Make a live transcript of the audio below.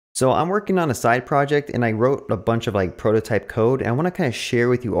So I'm working on a side project and I wrote a bunch of like prototype code and I want to kind of share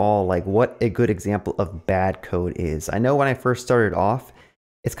with you all like what a good example of bad code is. I know when I first started off,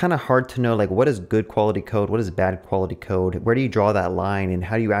 it's kind of hard to know like what is good quality code, what is bad quality code, where do you draw that line, and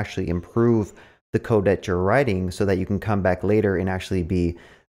how do you actually improve the code that you're writing so that you can come back later and actually be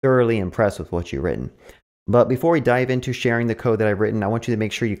thoroughly impressed with what you've written. But before we dive into sharing the code that I've written, I want you to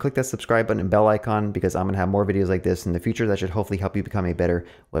make sure you click that subscribe button and bell icon, because I'm going to have more videos like this in the future that should hopefully help you become a better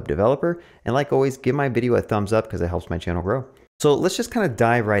web developer. And like always, give my video a thumbs up because it helps my channel grow. So let's just kind of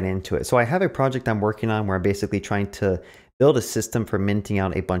dive right into it. So I have a project I'm working on where I'm basically trying to build a system for minting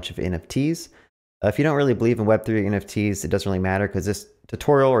out a bunch of NFTs. If you don't really believe in Web3 NFTs, it doesn't really matter, because this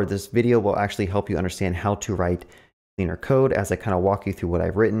tutorial or this video will actually help you understand how to write cleaner code as I kind of walk you through what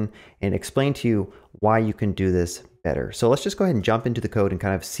I've written and explain to you why you can do this better. So let's just go ahead and jump into the code and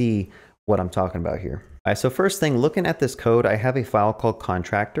kind of see what I'm talking about here. All right, so first thing, looking at this code, I have a file called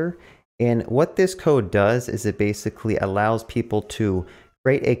contractor. And what this code does is it basically allows people to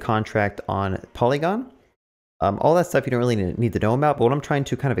create a contract on Polygon. All that stuff you don't really need to know about, but what I'm trying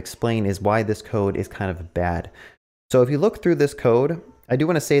to kind of explain is why this code is kind of bad. So if you look through this code, I do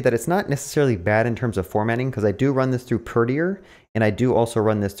want to say that it's not necessarily bad in terms of formatting, because I do run this through Prettier and I do also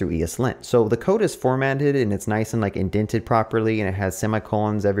run this through ESLint. So the code is formatted and it's nice and like indented properly, and it has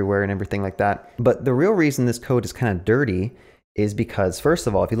semicolons everywhere and everything like that. But the real reason this code is kind of dirty is because, first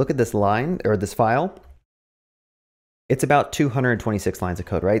of all, if you look at this line or this file, it's about 226 lines of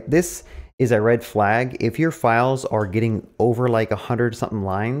code, right? This is a red flag. If your files are getting over like 100 something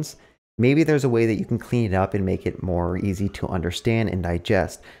lines, maybe there's a way that you can clean it up and make it more easy to understand and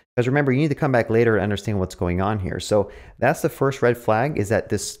digest. Because remember, you need to come back later to understand what's going on here. So that's the first red flag, is that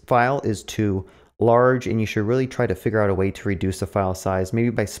this file is too large, and you should really try to figure out a way to reduce the file size, maybe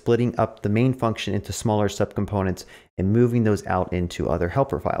by splitting up the main function into smaller subcomponents and moving those out into other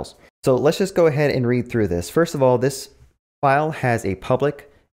helper files. So let's just go ahead and read through this. First of all, this file has a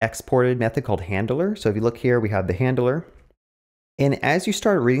public exported method called handler. So if you look here, we have the handler. And as you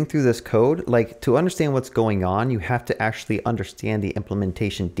start reading through this code, like, to understand what's going on, you have to actually understand the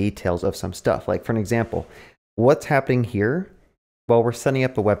implementation details of some stuff. Like, for an example, what's happening here? Well, we're setting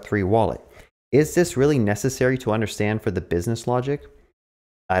up a Web3 wallet. Is this really necessary to understand for the business logic?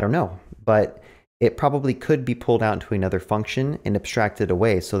 I don't know, but it probably could be pulled out into another function and abstracted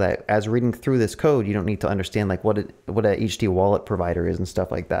away, so that as reading through this code, you don't need to understand like what a HT wallet provider is and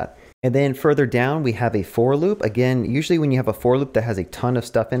stuff like that. And then further down, we have a for loop. Again, usually when you have a for loop that has a ton of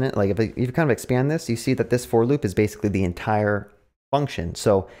stuff in it, like if you kind of expand this, you see that this for loop is basically the entire function.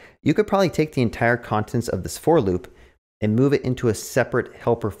 So you could probably take the entire contents of this for loop and move it into a separate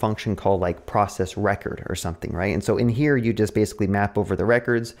helper function called like process record or something, right? And so in here, you just basically map over the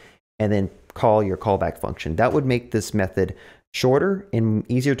records and then call your callback function. That would make this method shorter and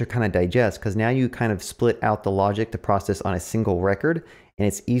easier to kind of digest, because now you kind of split out the logic to process on a single record, and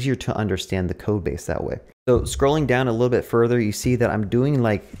it's easier to understand the code base that way. So scrolling down a little bit further, you see that I'm doing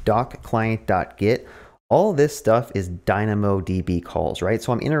like doc-client.get. All this stuff is DynamoDB calls, right?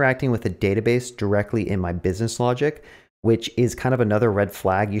 So I'm interacting with a database directly in my business logic, which is kind of another red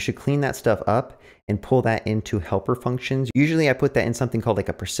flag. You should clean that stuff up and pull that into helper functions. Usually I put that in something called like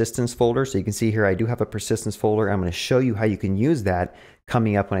a persistence folder. So you can see here, I do have a persistence folder. I'm going to show you how you can use that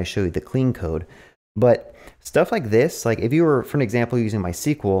coming up when I show you the clean code. But stuff like this, like if you were, for an example, using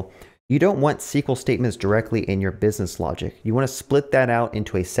MySQL, you don't want SQL statements directly in your business logic. You want to split that out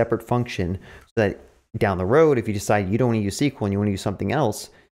into a separate function so that down the road, if you decide you don't want to use SQL and you want to use something else,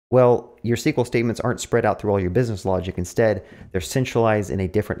 well, your SQL statements aren't spread out through all your business logic. Instead, they're centralized in a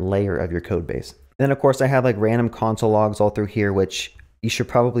different layer of your code base. Then, of course, I have like random console logs all through here, which you should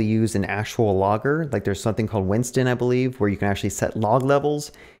probably use an actual logger. Like there's something called Winston, I believe, where you can actually set log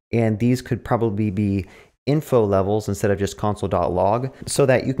levels. And these could probably be info levels instead of just console.log, so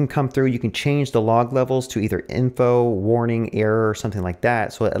that you can come through, you can change the log levels to either info, warning, error, or something like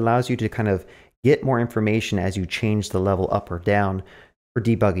that. So it allows you to kind of get more information as you change the level up or down for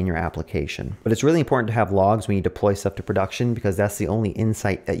debugging your application. But it's really important to have logs when you deploy stuff to production, because that's the only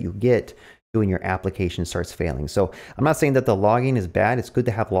insight that you get when your application starts failing. So I'm not saying that the logging is bad. It's good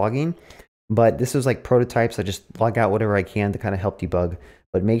to have logging, but this is like prototypes. I just log out whatever I can to kind of help debug.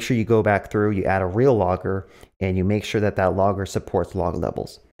 But make sure you go back through, you add a real logger, and you make sure that that logger supports log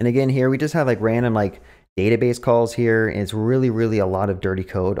levels. And again, here we just have like random like database calls here, and it's really, really a lot of dirty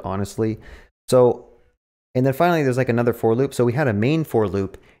code, honestly. So, and then finally, there's like another for loop. So we had a main for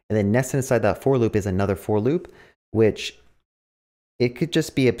loop, and then nested inside that for loop is another for loop, which it could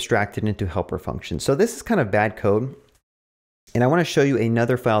just be abstracted into helper functions. So this is kind of bad code. And I want to show you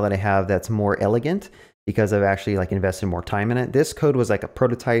another file that I have that's more elegant. because I've actually like invested more time in it. This code was like a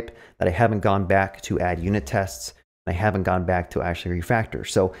prototype that I haven't gone back to add unit tests. I haven't gone back to actually refactor.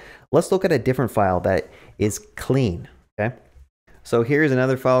 So let's look at a different file that is clean, okay? So here's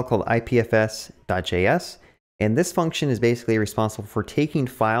another file called ipfs.js. And this function is basically responsible for taking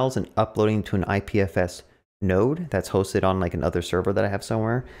files and uploading to an IPFS node that's hosted on like another server that I have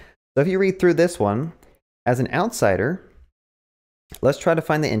somewhere. So if you read through this one, as an outsider, let's try to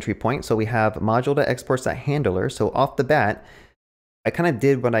find the entry point. So we have module.exports.handler. So off the bat, I kind of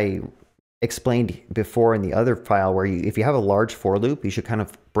did what I explained before in the other file where if you have a large for loop, you should kind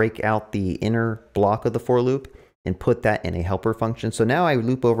of break out the inner block of the for loop and put that in a helper function. So now I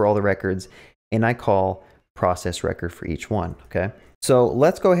loop over all the records and I call process record for each one, okay? So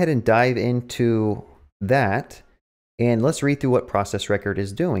let's go ahead and dive into that and let's read through what process record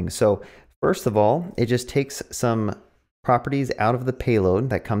is doing. So first of all, it just takes some properties out of the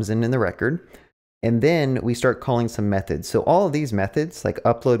payload that comes in the record. And then we start calling some methods. So all of these methods, like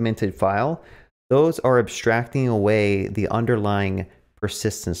upload minted file, those are abstracting away the underlying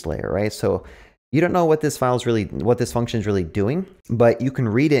persistence layer, right? So you don't know what this function is really doing, but you can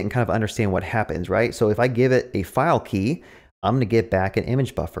read it and kind of understand what happens, right? So if I give it a file key, I'm gonna get back an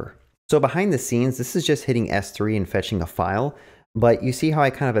image buffer. So behind the scenes, this is just hitting S3 and fetching a file. But you see how I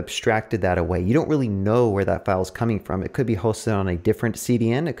kind of abstracted that away. You don't really know where that file is coming from. It could be hosted on a different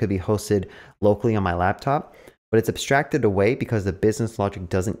CDN. It could be hosted locally on my laptop, but it's abstracted away because the business logic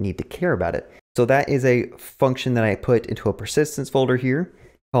doesn't need to care about it. So that is a function that I put into a persistence folder here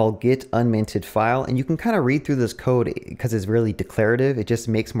called get unminted file. And you can kind of read through this code because it's really declarative. It just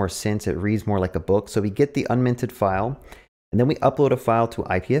makes more sense. It reads more like a book. So we get the unminted file and then we upload a file to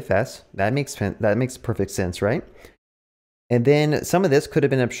IPFS. That makes perfect sense, right? And then some of this could have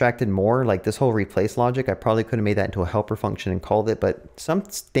been abstracted more, like this whole replace logic. I probably could have made that into a helper function and called it, but some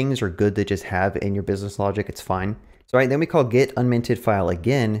things are good to just have in your business logic. It's fine. So then we call get unminted file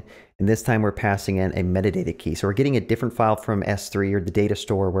again, and this time we're passing in a metadata key. So we're getting a different file from S3 or the data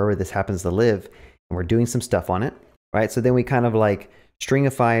store, wherever this happens to live, and we're doing some stuff on it, right? So then we kind of like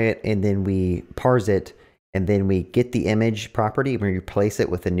stringify it, and then we parse it, and then we get the image property, and we replace it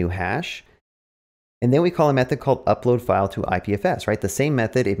with a new hash. And then we call a method called upload file to IPFS, right? The same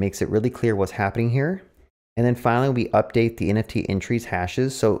method, it makes it really clear what's happening here. And then finally, we update the NFT entries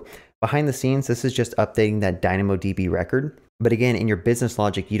hashes. So behind the scenes, this is just updating that DynamoDB record. But again, in your business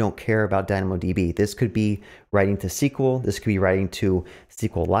logic, you don't care about DynamoDB. This could be writing to SQL. This could be writing to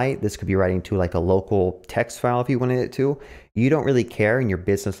SQLite. This could be writing to like a local text file if you wanted it to. You don't really care, and your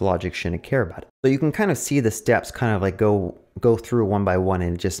business logic shouldn't care about it. So you can kind of see the steps kind of like go through one by one,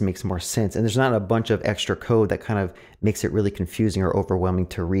 and it just makes more sense. And there's not a bunch of extra code that kind of makes it really confusing or overwhelming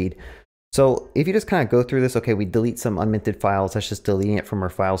to read. So if you just kind of go through this, okay, we delete some unminted files. That's just deleting it from our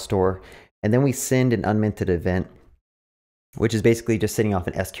file store. And then we send an unminted event, which is basically just sending off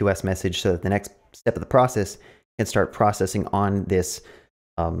an SQS message so that the next step of the process can start processing on this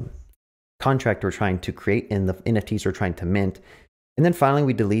contract we're trying to create and the NFTs we're trying to mint. And then finally,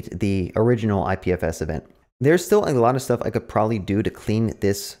 we delete the original IPFS event. There's still a lot of stuff I could probably do to clean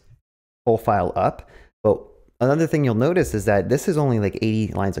this whole file up. But another thing you'll notice is that this is only like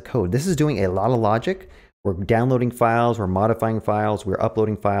 80 lines of code. This is doing a lot of logic. We're downloading files, we're modifying files, we're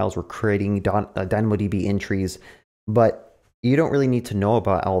uploading files, we're creating DynamoDB entries. But you don't really need to know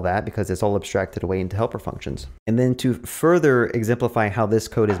about all that because it's all abstracted away into helper functions. And then to further exemplify how this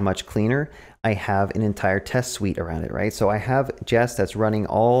code is much cleaner, I have an entire test suite around it, right? So I have Jest that's running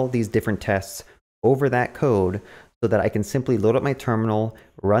all these different tests over that code so that I can simply load up my terminal,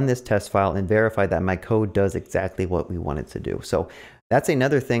 run this test file, and verify that my code does exactly what we want it to do. So that's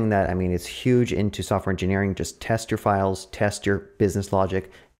another thing that, I mean, it's huge into software engineering. Just test your files, test your business logic,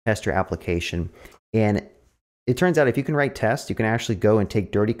 test your application. And it turns out if you can write tests, you can actually go and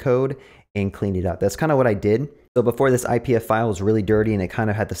take dirty code and clean it up. That's kind of what I did. So before, this IPF file was really dirty and it kind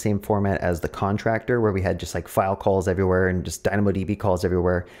of had the same format as the contractor where we had just like file calls everywhere and just DynamoDB calls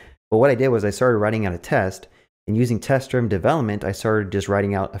everywhere. But what I did was I started writing out a test, and using test-driven development, I started just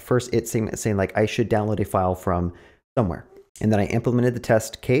writing out a first it saying like I should download a file from somewhere. And then I implemented the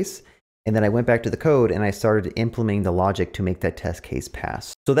test case. And then I went back to the code and I started implementing the logic to make that test case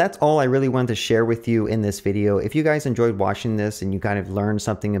pass. So that's all I really wanted to share with you in this video. If you guys enjoyed watching this and you kind of learned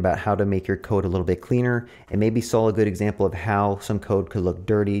something about how to make your code a little bit cleaner and maybe saw a good example of how some code could look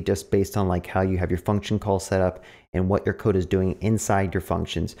dirty just based on like how you have your function call set up and what your code is doing inside your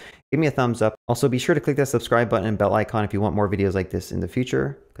functions, give me a thumbs up. Also, be sure to click that subscribe button and bell icon if you want more videos like this in the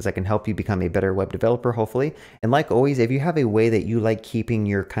future, because I can help you become a better web developer, hopefully. And like always, if you have a way that you like keeping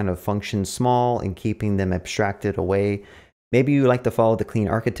your kind of functions small and keeping them abstracted away, Maybe you like to follow the Clean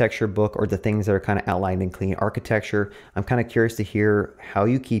Architecture book or the things that are kind of outlined in Clean Architecture. I'm kind of curious to hear how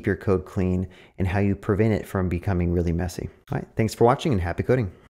you keep your code clean and how you prevent it from becoming really messy. All right, thanks for watching and happy coding.